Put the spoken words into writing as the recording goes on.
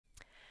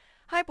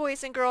Hi,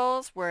 boys and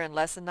girls. We're in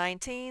Lesson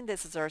 19.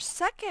 This is our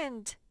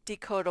second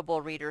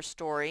decodable reader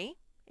story.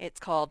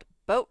 It's called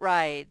Boat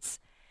Rides,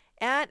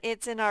 and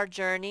it's in our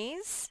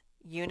Journeys,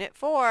 Unit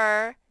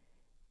 4,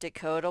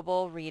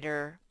 Decodable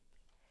Reader.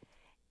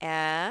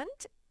 And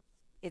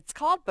it's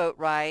called Boat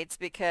Rides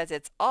because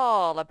it's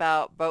all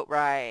about boat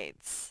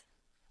rides.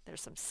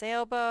 There's some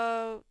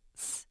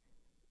sailboats.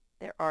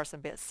 There are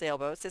some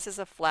sailboats. This is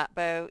a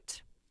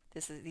flatboat.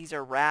 These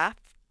are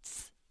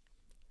rafts.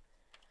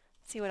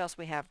 Let's see what else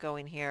we have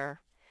going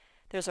here.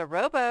 There's a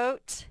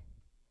rowboat.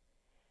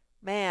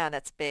 Man,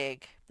 that's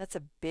big. That's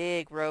a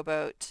big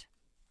rowboat.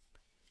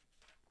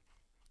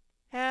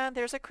 And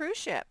there's a cruise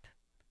ship.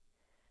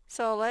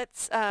 So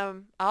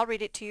I'll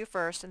read it to you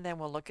first, and then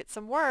we'll look at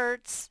some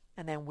words,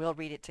 and then we'll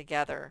read it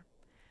together.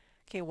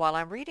 Okay, while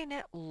I'm reading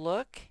it,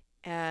 look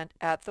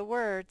at the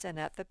words and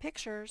at the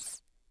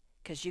pictures,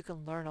 because you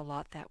can learn a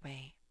lot that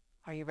way.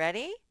 Are you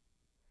ready?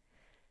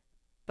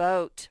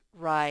 Boat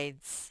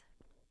rides.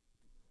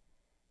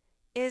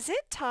 Is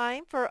it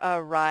time for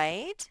a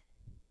ride?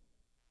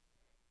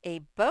 A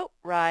boat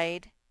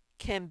ride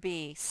can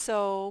be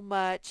so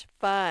much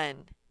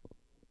fun.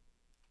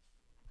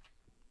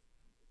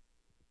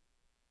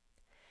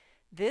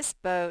 This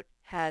boat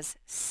has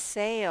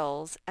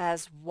sails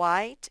as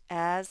white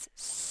as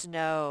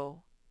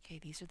snow. Okay,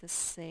 these are the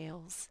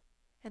sails,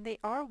 and they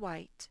are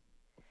white.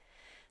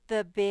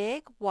 The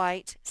big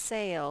white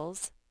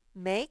sails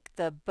make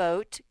the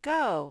boat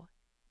go.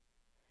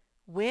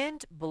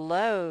 Wind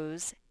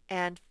blows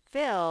and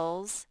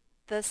fills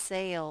the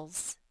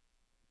sails.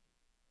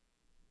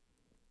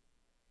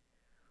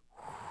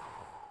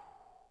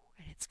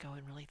 And it's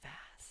going really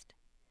fast.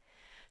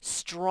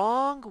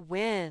 Strong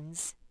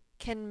winds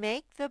can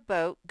make the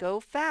boat go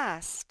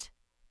fast.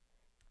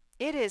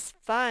 It is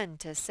fun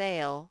to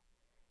sail,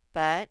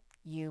 but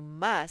you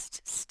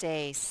must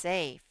stay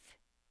safe.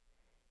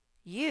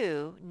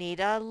 You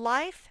need a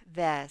life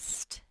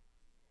vest.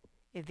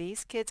 If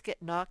these kids get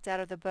knocked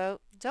out of the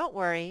boat, don't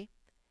worry.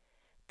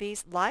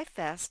 These life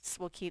vests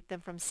will keep them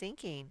from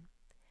sinking.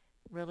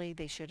 Really,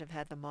 they should have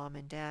had the mom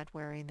and dad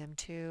wearing them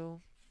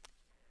too.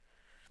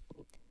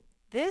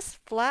 This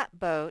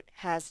flatboat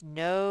has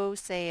no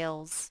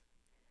sails.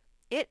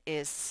 It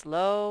is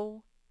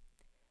slow.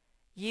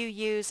 You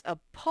use a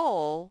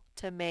pole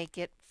to make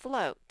it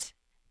float.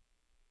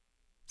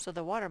 So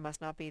the water must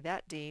not be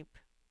that deep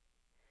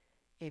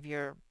if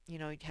you're,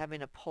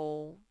 having a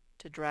pole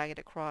to drag it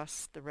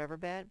across the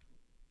riverbed.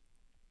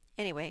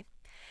 Anyway,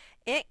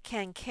 it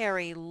can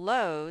carry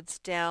loads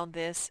down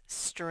this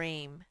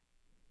stream.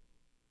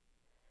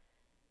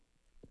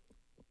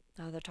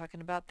 Now they're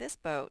talking about this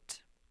boat.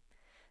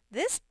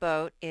 This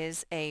boat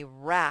is a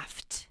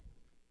raft.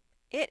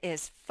 It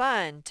is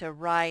fun to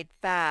ride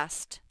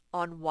fast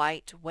on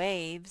white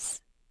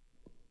waves.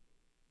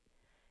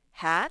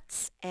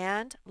 Hats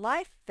and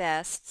life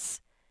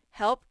vests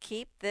help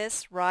keep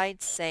this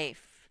ride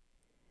safe.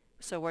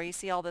 So where you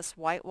see all this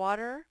white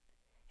water,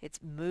 it's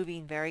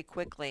moving very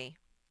quickly.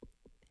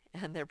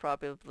 And they're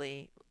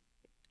probably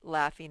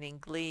laughing in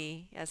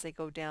glee as they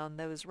go down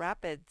those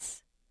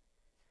rapids.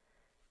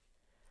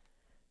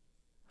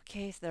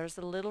 Okay, so there's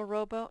the little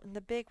rowboat and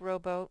the big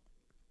rowboat.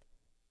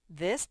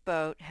 This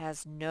boat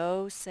has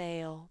no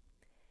sail.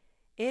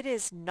 It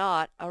is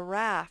not a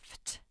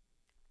raft.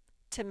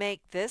 To make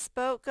this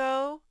boat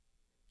go,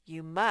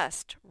 you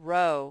must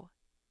row.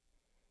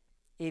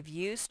 If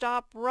you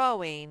stop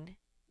rowing,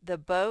 the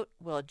boat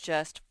will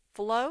just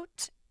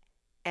float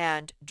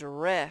and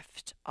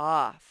drift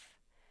off.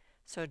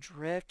 So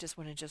drift is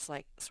when it just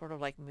sort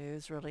of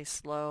moves really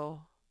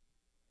slow.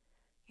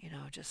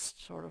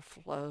 Just sort of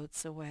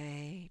floats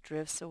away,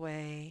 drifts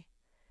away.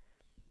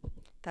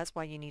 That's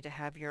why you need to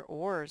have your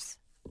oars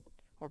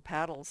or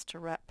paddles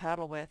to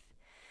paddle with.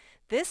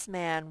 This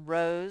man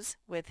rows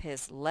with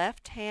his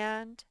left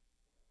hand.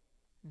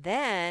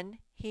 Then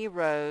he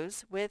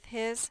rows with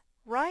his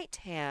right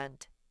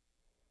hand.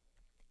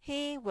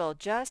 He will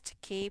just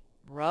keep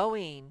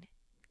rowing.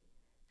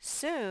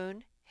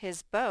 Soon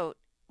his boat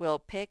will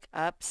pick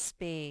up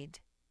speed.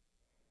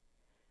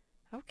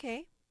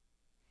 Okay.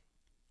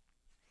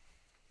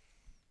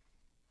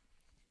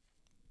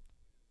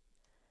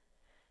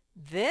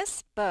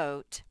 This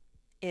boat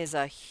is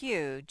a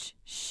huge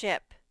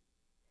ship.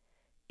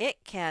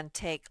 It can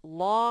take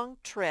long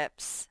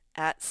trips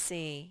at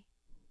sea.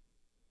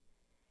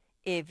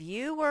 If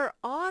you were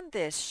on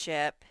this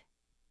ship,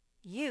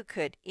 you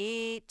could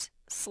eat,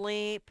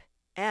 sleep,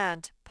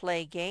 and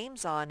play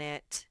games on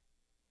it.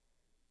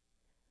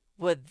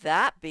 Would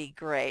that be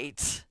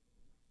great?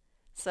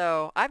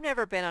 So I've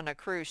never been on a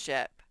cruise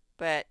ship,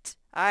 but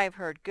I've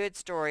heard good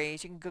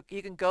stories.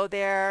 You can go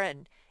there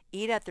and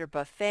eat at their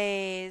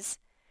buffets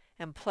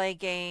and play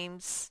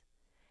games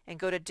and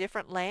go to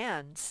different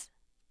lands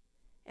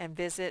and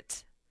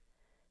visit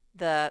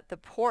the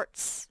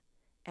ports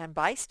and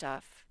buy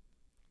stuff.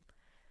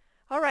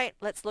 All right,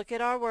 let's look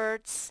at our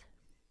words,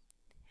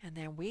 and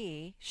then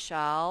we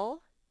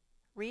shall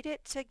read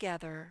it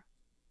together.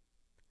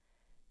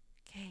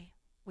 Okay.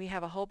 we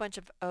have a whole bunch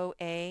of OA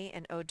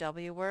and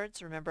OW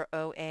words. Remember,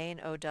 OA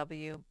and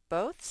OW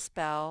both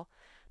spell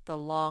the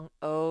long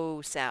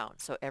O sound.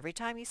 So every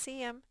time you see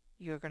them,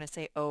 you're going to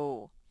say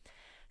O.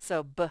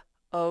 So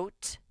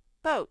oat,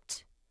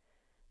 boat.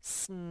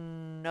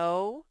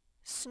 Snow,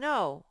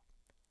 snow.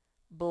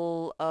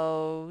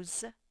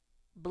 Blows,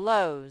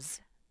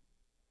 blows.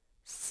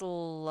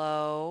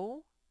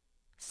 Slow,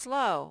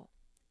 slow.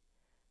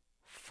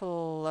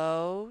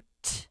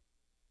 Float,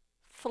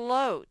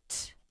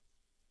 float.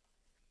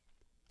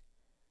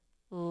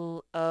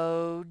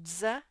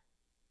 Loads,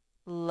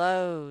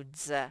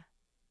 loads.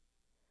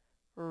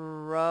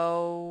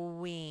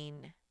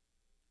 Rowing,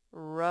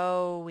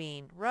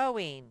 rowing,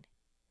 rowing.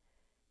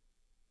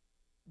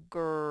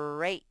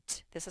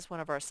 Great. This is one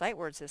of our sight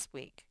words this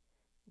week.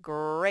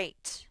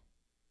 Great.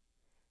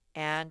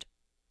 And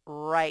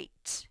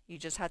right. You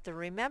just have to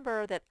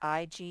remember that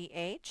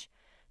IGH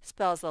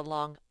spells the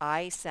long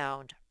I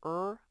sound.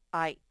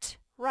 Right.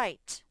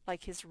 Right.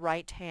 Like his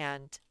right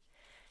hand.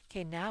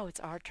 Okay, now it's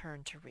our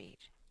turn to read.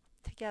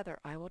 Together,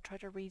 I will try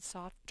to read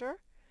softer.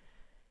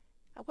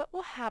 What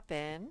will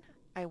happen,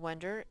 I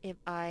wonder, if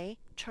I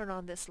turn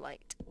on this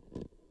light?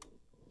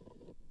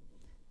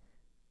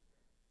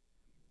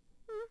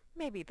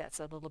 Maybe that's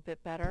a little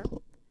bit better.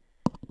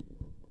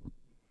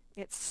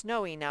 It's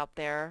snowing out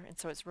there, and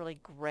so it's really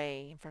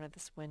gray in front of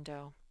this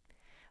window.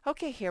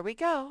 Okay, here we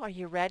go. Are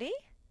you ready?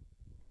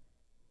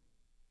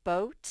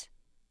 Boat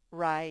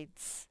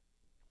rides.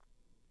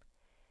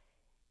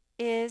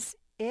 Is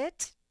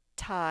it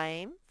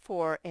time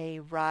for a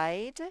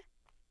ride?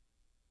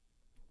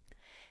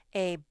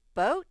 A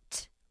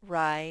boat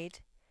ride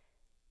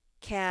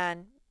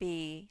can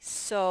be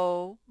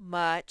so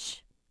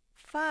much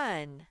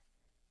fun.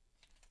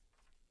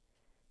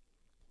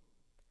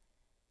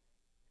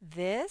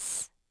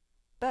 This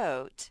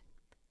boat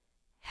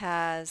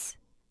has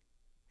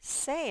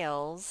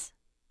sails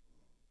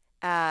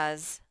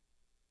as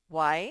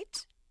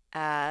white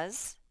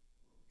as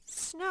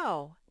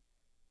snow.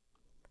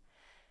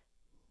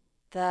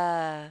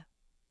 The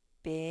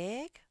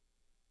big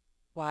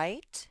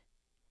white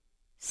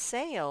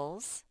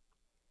sails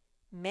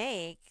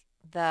make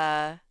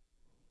the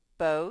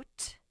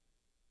boat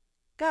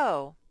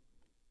go.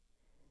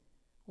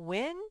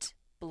 Wind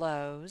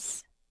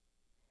blows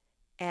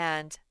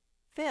and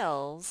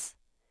fills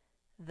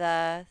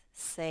the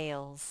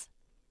sails.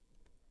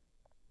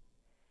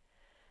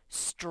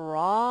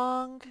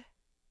 Strong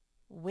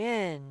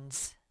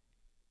winds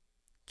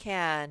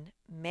can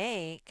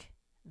make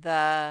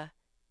the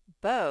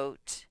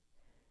boat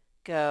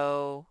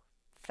go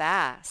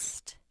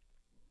fast.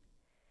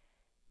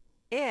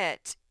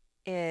 It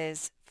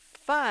is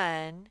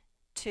fun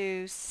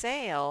to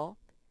sail,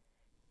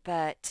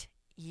 but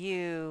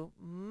you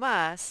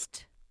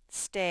must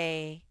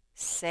stay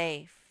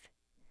safe.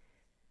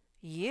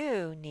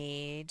 You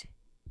need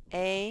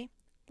a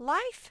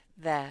life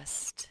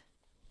vest.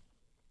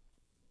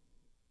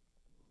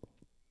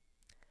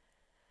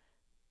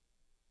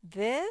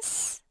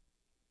 This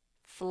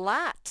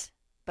flat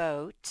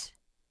boat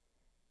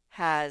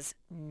has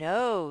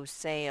no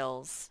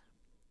sails.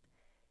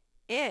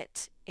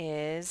 It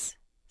is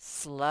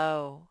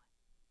slow.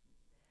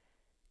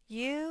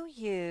 You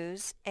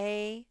use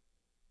a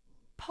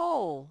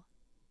pole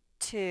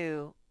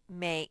to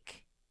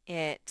make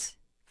it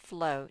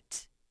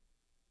float.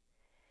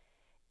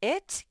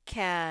 It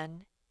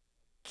can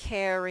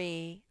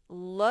carry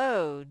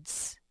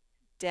loads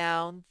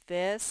down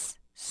this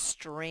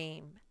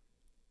stream.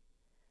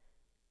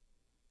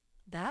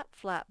 That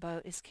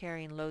flatboat is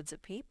carrying loads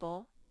of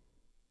people.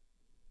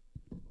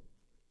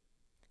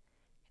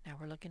 Now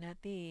we're looking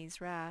at these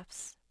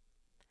rafts.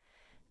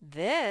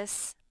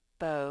 This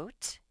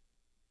boat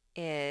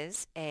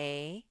is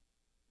a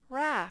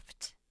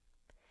raft.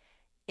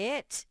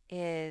 It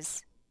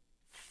is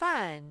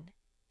fun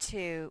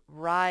to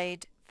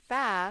ride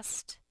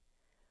fast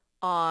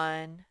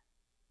on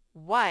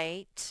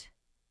white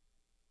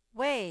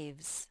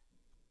waves.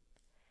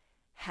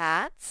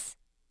 Hats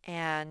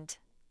and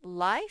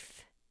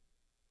life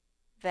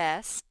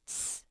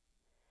vests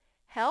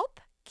help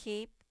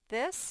keep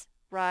this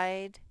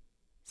ride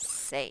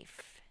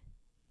safe.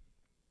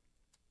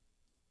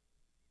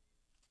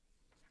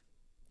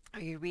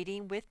 Are you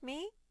reading with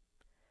me?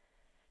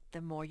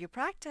 The more you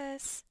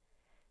practice,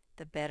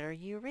 the better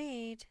you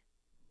read.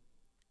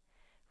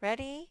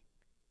 Ready?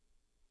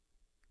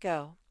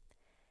 Go.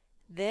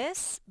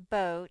 This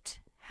boat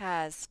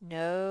has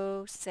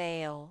no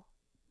sail.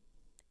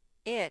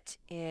 It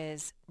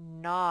is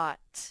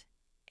not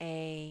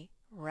a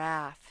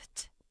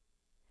raft.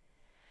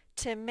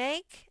 To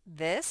make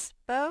this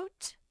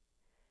boat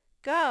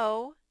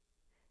go,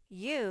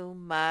 you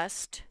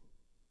must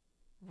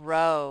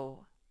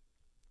row.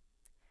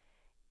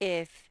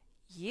 If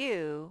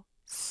you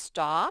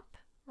stop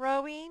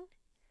rowing,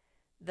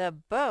 the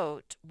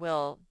boat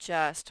will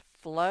just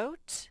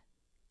float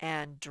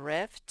and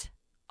drift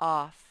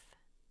off.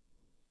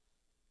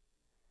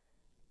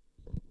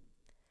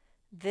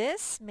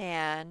 This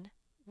man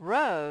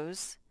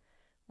rows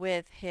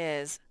with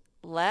his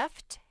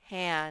left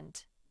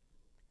hand.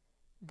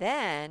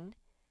 Then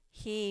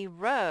he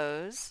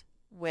rows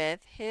with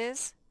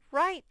his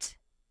right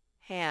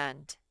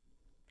hand.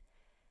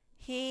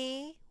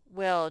 He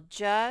will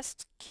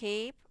just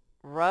keep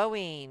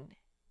rowing.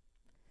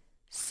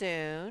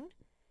 Soon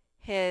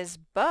his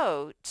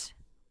boat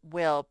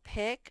will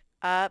pick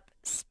up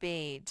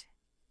speed.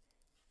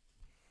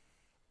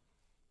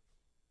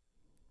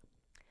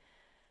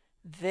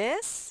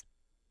 This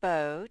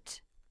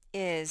boat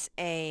is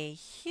a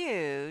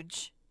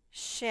huge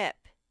ship.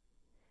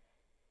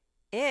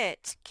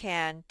 It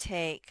can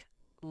take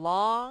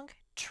long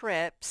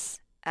trips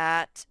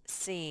at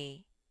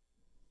sea.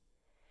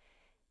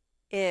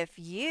 If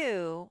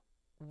you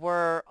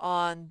were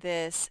on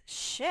this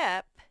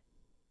ship,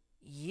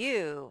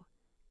 you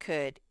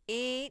could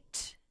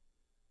eat,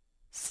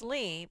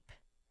 sleep,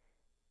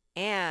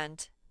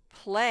 and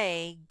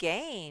play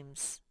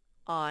games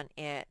on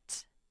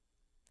it.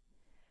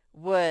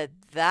 Would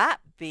that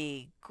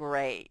be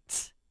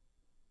great?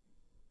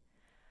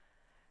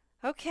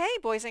 Okay,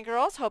 boys and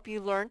girls, hope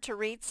you learned to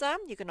read some.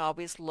 You can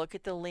always look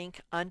at the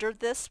link under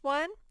this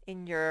one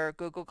in your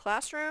Google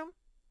Classroom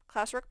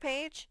classwork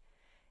page,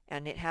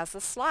 and it has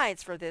the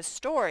slides for this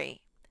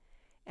story.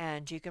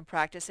 And you can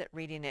practice it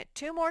reading it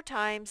 2 more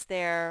times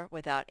there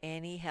without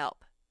any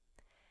help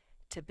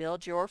to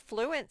build your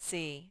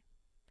fluency.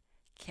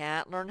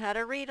 Can't learn how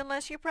to read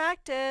unless you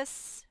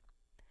practice.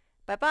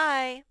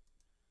 Bye-bye.